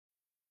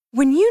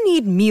When you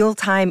need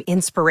mealtime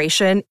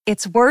inspiration,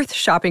 it's worth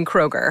shopping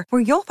Kroger,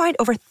 where you'll find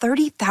over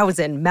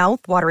 30,000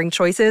 mouth-watering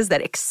choices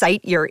that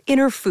excite your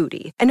inner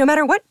foodie. And no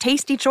matter what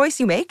tasty choice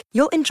you make,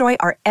 you'll enjoy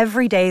our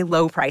everyday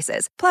low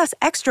prices, plus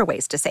extra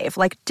ways to save,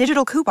 like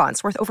digital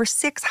coupons worth over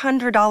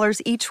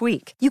 $600 each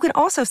week. You can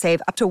also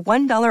save up to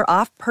 $1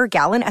 off per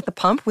gallon at the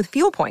pump with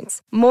fuel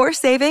points. More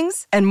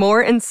savings and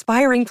more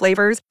inspiring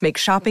flavors make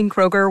shopping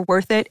Kroger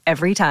worth it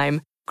every time.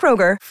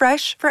 Kroger,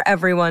 fresh for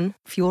everyone.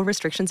 Fuel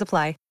restrictions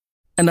apply.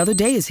 Another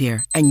day is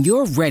here, and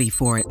you're ready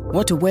for it.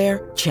 What to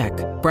wear? Check.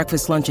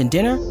 Breakfast, lunch, and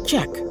dinner?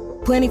 Check.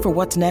 Planning for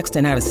what's next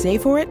and how to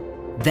save for it?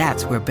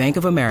 That's where Bank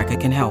of America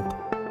can help.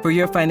 For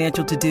your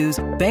financial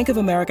to-dos, Bank of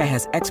America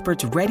has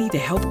experts ready to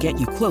help get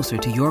you closer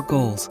to your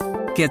goals.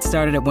 Get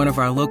started at one of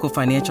our local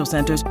financial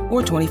centers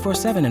or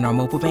 24/7 in our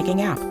mobile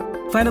banking app.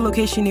 Find a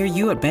location near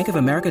you at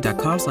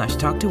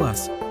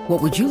bankofamerica.com/talktous.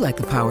 What would you like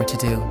the power to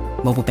do?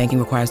 Mobile banking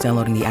requires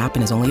downloading the app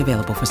and is only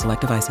available for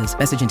select devices.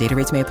 Message and data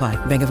rates may apply.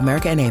 Bank of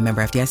America N.A.,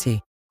 member FDIC.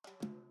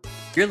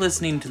 You're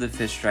listening to the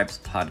Fish Stripes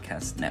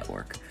Podcast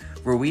Network,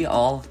 where we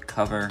all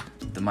cover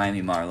the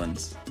Miami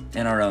Marlins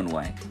in our own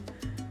way.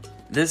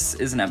 This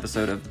is an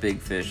episode of Big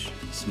Fish,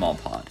 Small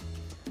Pod.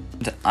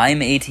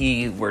 I'm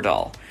A.T.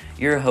 Wordall,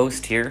 your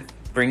host here,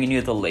 bringing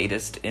you the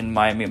latest in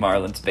Miami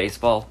Marlins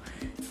baseball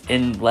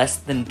in less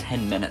than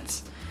 10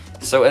 minutes.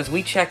 So as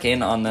we check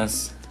in on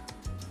this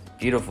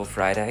beautiful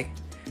Friday,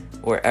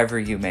 wherever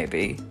you may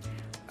be,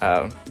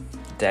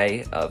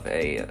 day of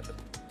a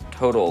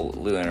total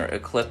lunar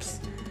eclipse,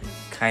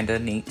 kinda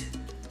neat.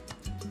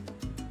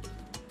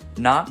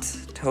 Not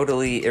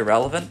totally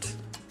irrelevant.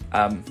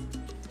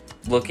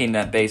 Looking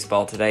at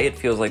baseball today, it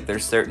feels like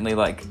there's certainly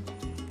like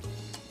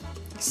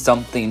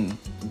something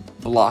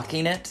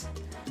blocking it.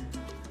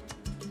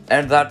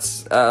 And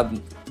that's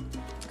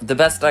the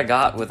best I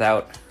got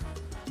without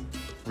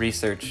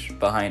research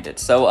behind it.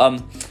 So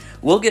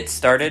we'll get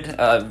started.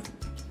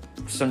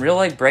 Some real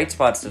like bright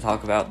spots to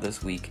talk about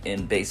this week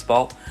in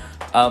baseball.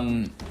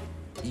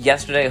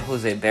 Yesterday,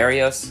 Jose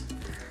Berrios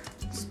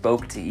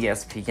spoke to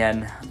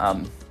ESPN.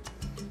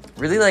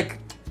 Really like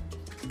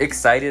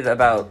excited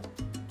about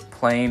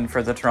playing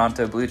for the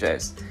Toronto Blue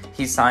Jays.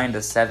 He signed a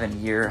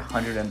 7-year,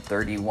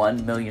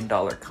 $131 million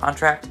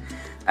contract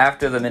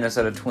after the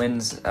Minnesota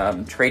Twins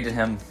traded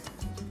him.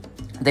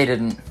 They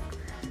didn't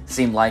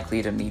seem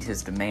likely to meet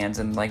his demands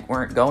and like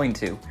weren't going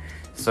to.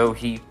 So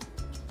he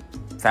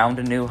found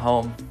a new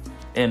home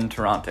in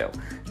Toronto.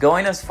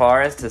 Going as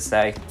far as to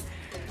say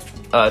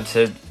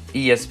to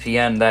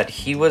ESPN that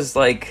he was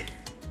like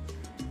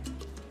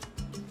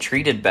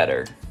treated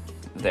better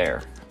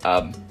there.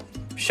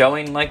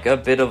 Showing like a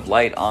bit of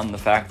light on the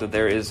fact that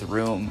there is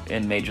room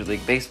in Major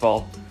League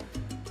Baseball.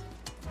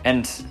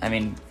 And I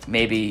mean,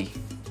 maybe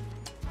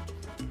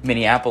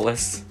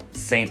Minneapolis,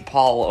 St.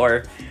 Paul,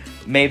 or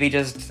maybe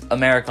just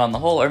America on the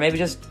whole, or maybe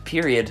just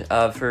period,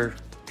 for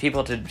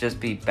people to just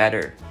be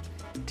better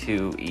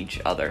to each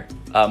other.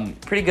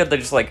 Pretty good,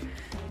 just like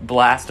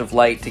blast of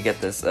light to get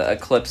this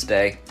eclipse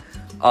day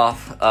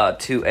off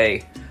to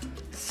a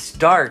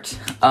start.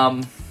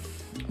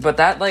 But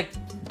that like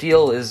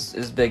deal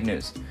is big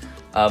news.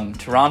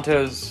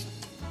 Toronto's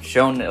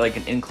shown like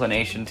an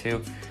inclination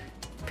to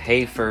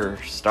pay for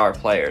star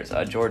players.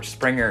 George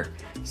Springer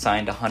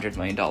signed a $100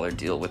 million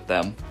deal with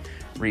them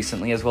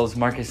recently, as well as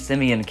Marcus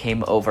Semien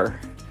came over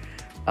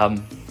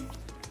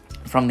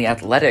from the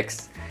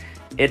Athletics.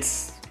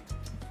 It's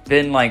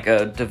been like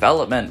a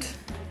development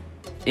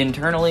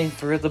internally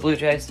for the Blue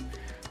Jays.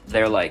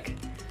 They're like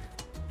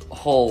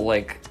whole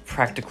like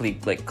practically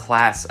like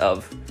class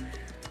of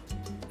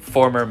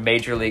former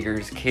major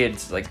leaguers,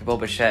 kids like Bo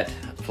Bichette,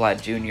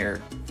 Vlad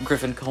Jr.,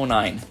 Griffin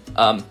Conine,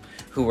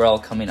 who were all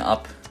coming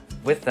up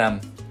with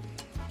them,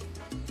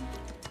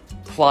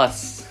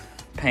 plus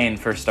paying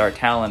for star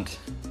talent,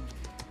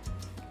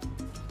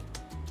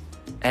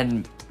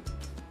 and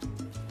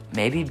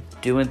maybe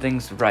doing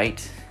things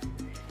right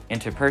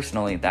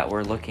interpersonally that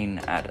we're looking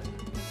at,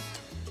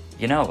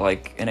 you know,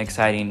 like an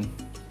exciting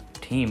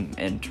team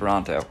in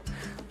Toronto.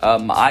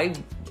 I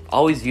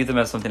always view them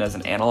as something as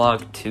an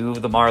analog to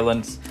the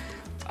Marlins.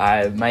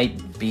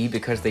 Might be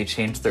because they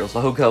changed their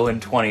logo in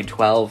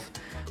 2012,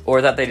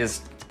 or that they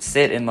just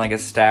sit in like a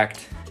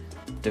stacked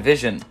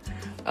division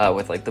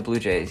with like the Blue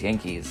Jays,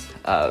 Yankees,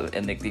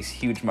 and like these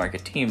huge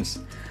market teams,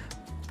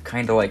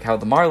 kind of like how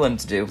the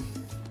Marlins do.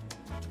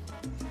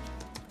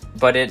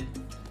 But it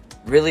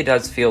really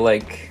does feel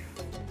like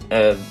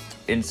an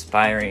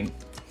inspiring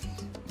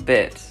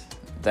bit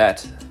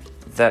that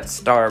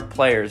star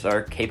players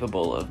are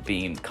capable of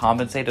being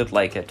compensated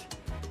like it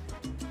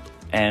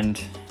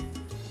and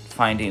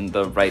finding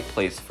the right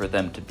place for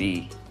them to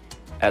be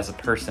as a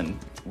person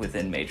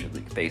within Major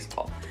League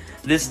Baseball.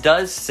 This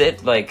does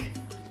sit like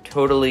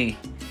totally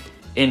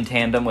in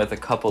tandem with a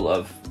couple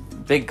of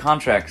big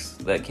contracts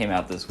that came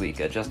out this week.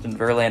 Justin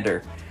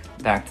Verlander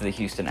back to the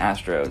Houston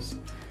Astros,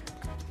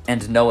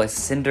 and Noah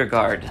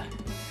Syndergaard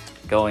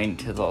going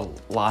to the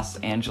Los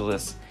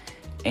Angeles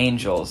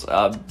Angels.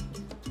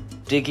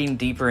 digging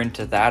deeper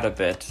into that a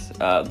bit,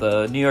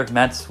 the New York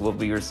Mets will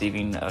be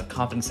receiving a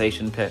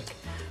compensation pick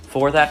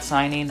for that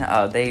signing.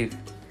 They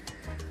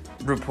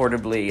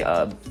reportedly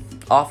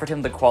offered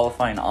him the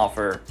qualifying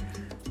offer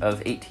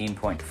of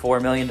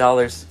 $18.4 million,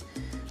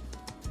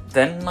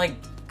 then, like,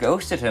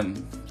 ghosted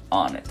him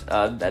on it.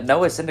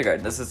 Noah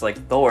Syndergaard, this is like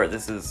Thor.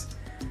 This is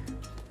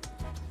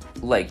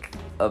like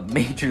a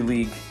Major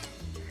League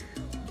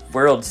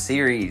World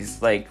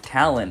Series, like,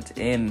 talent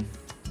in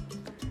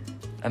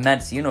a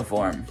Mets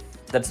uniform.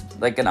 That's,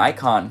 like, an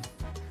icon.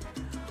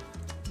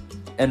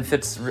 And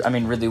fits, I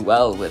mean, really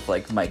well with,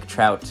 like, Mike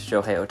Trout,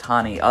 Shohei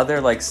Ohtani, other,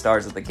 like,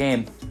 stars of the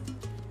game.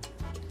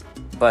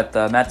 But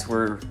the Mets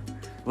were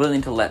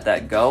willing to let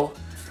that go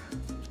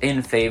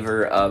in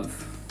favor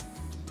of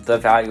the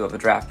value of a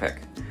draft pick.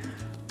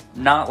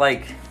 Not,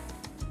 like,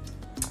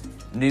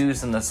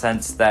 news in the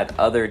sense that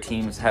other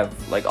teams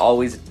have, like,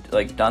 always,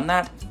 like, done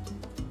that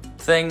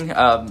thing,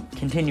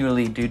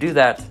 continually do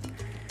that.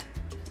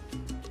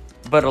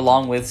 But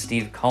along with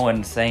Steve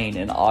Cohen saying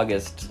in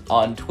August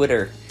on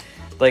Twitter,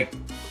 like,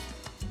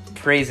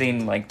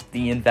 praising, like,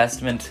 the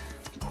investment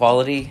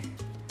quality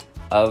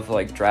of,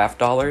 like, draft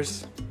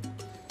dollars,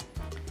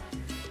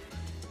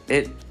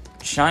 it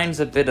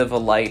shines a bit of a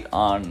light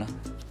on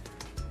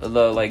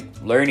the, like,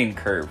 learning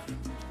curve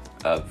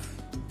of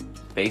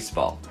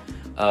baseball.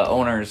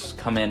 Owners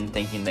come in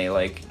thinking they,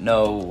 like,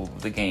 know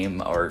the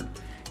game or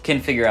can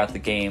figure out the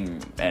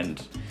game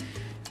and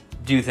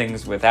do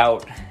things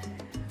without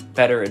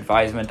better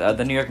advisement.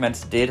 The New York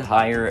Mets did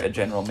hire a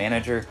general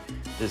manager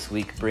this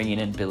week, bringing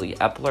in Billy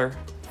Epler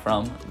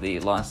from the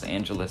Los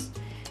Angeles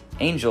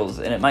Angels,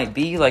 and it might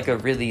be, like, a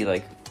really,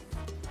 like,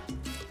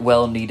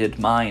 well-needed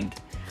mind,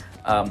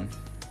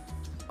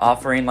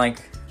 offering,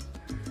 like,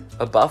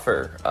 a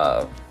buffer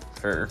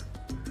for,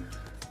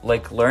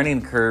 like,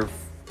 learning curve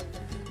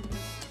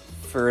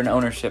for an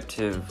ownership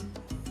to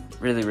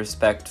really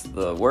respect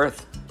the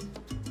worth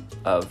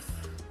of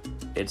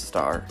its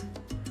star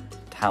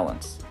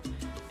talents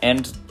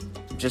and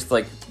just,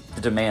 like,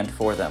 the demand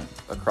for them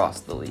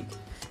across the league.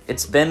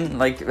 It's been,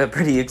 like, a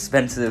pretty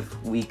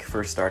expensive week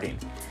for starting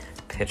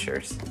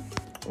pitchers.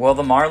 Well,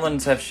 the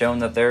Marlins have shown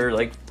that they're,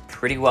 like,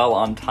 pretty well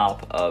on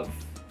top of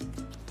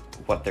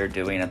what they're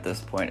doing at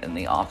this point in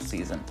the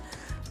offseason.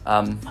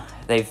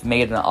 They've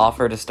made an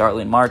offer to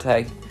Starling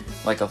Marte,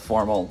 like a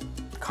formal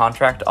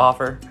contract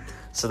offer,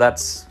 so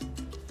that's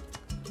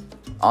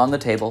on the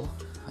table,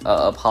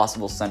 a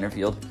possible center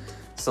field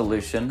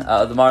solution.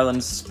 The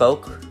Marlins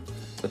spoke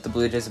with the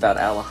Blue Jays about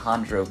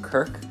Alejandro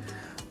Kirk.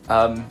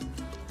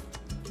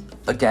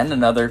 Again,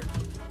 another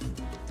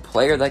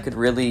player that could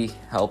really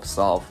help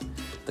solve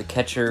the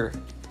catcher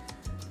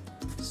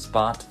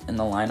spot in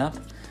the lineup.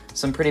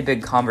 Some pretty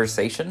big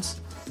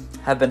conversations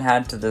have been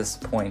had to this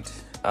point.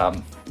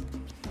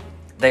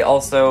 They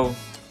also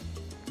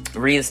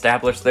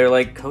reestablished their,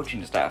 like,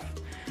 coaching staff,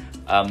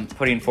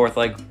 putting forth,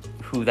 like,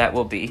 who that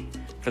will be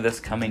for this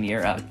coming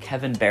year.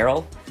 Kevin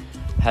Barrell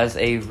has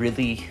a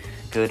really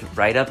good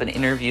write-up and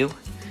interview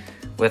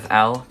with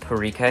Al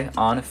Perique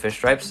on Fish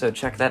Stripes, so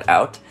check that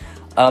out.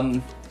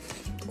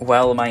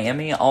 While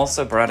Miami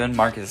also brought in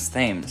Marcus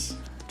Thames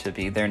to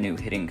be their new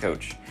hitting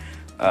coach,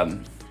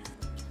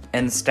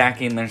 and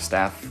stacking their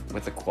staff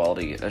with a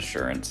quality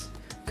assurance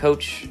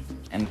coach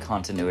and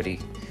continuity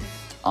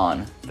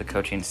on the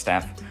coaching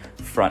staff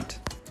front.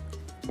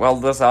 Well,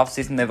 this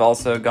offseason they've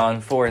also gone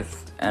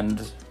forth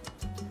and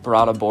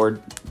brought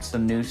aboard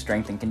some new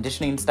strength and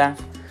conditioning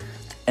staff.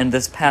 And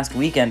this past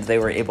weekend they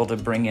were able to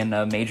bring in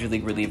a Major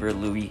League reliever,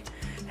 Louis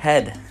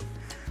Head.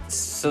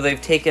 So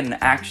they've taken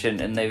action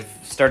and they've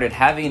started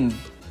having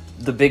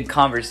the big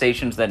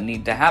conversations that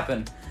need to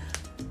happen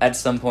at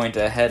some point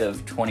ahead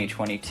of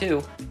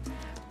 2022.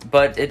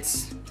 But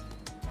it's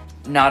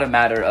not a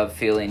matter of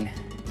feeling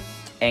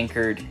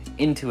anchored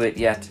into it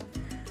yet.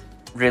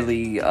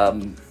 Really,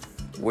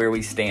 where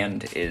we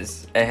stand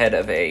is ahead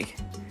of a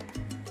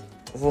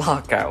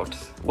lockout,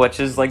 which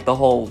is, like, the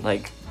whole,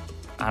 like,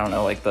 I don't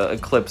know, like, the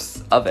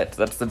eclipse of it.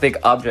 That's the big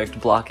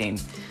object blocking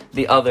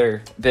the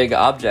other big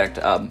object.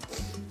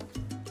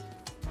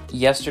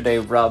 Yesterday,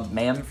 Rob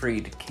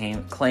Manfred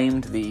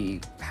claimed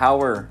the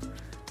power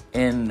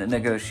in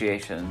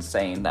negotiations,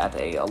 saying that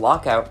a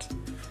lockout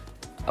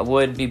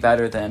would be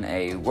better than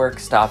a work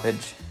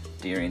stoppage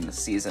during the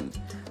season.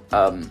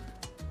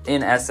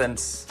 In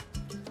essence,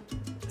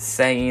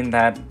 saying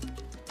that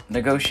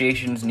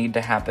negotiations need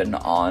to happen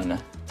on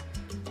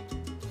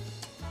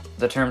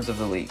the terms of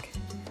the league,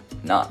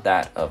 not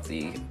that of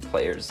the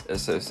Players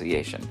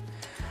Association.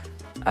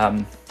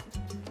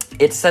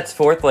 It sets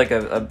forth, like,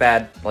 a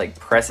bad, like,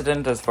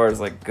 precedent as far as,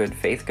 like, good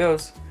faith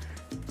goes,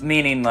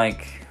 meaning,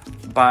 like,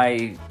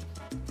 by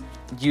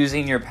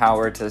using your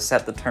power to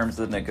set the terms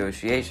of the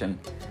negotiation,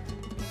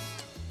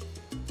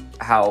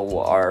 how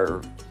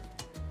are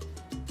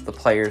the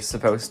players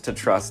supposed to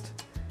trust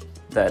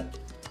that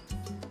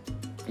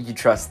you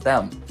trust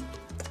them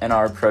and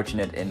are approaching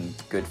it in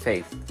good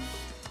faith?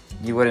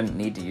 You wouldn't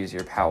need to use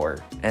your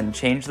power and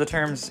change the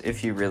terms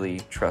if you really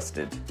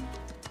trusted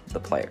the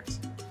players.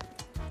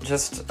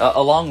 just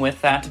along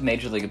with that,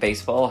 Major League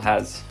Baseball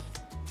has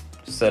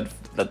said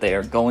that they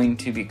are going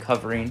to be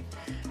covering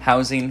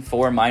housing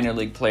for minor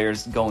league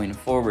players going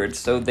forward.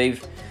 So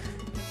they've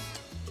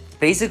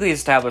basically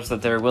established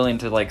that they're willing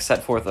to like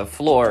set forth a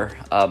floor,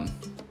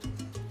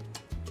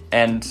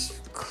 and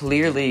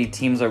clearly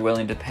teams are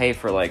willing to pay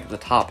for like the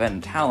top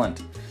end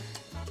talent.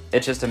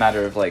 It's just a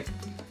matter of like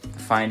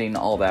finding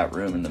all that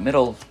room in the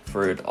middle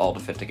for it all to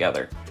fit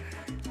together.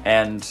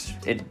 And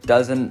it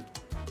doesn't,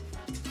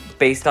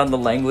 based on the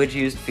language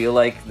used, feel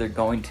like they're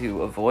going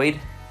to avoid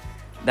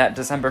that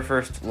December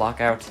 1st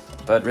lockout,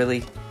 but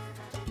really,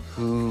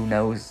 who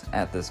knows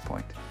at this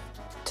point.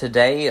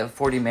 Today,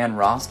 40-man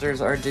rosters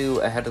are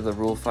due ahead of the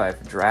Rule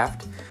 5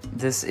 draft.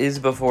 This is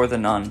before the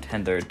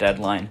non-tender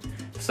deadline,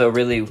 so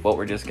really what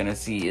we're just going to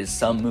see is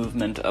some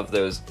movement of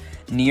those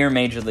near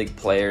Major League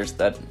players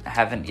that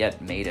haven't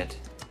yet made it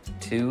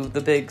to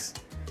the bigs.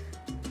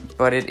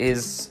 But it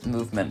is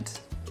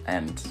movement,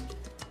 and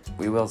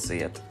we will see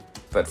it.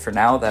 But for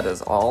now, that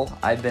is all.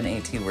 I've been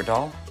A.T.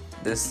 Wardall.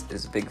 This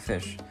is Big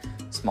Fish,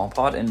 Small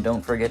Pod, and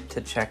don't forget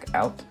to check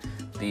out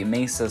the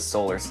Mesa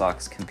Solar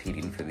Sox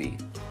competing for the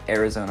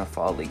Arizona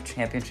Fall League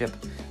Championship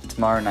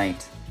tomorrow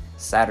night,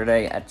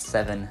 Saturday at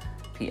 7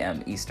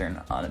 p.m.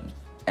 Eastern on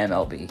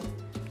MLB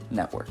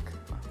Network.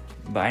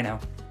 Bye now.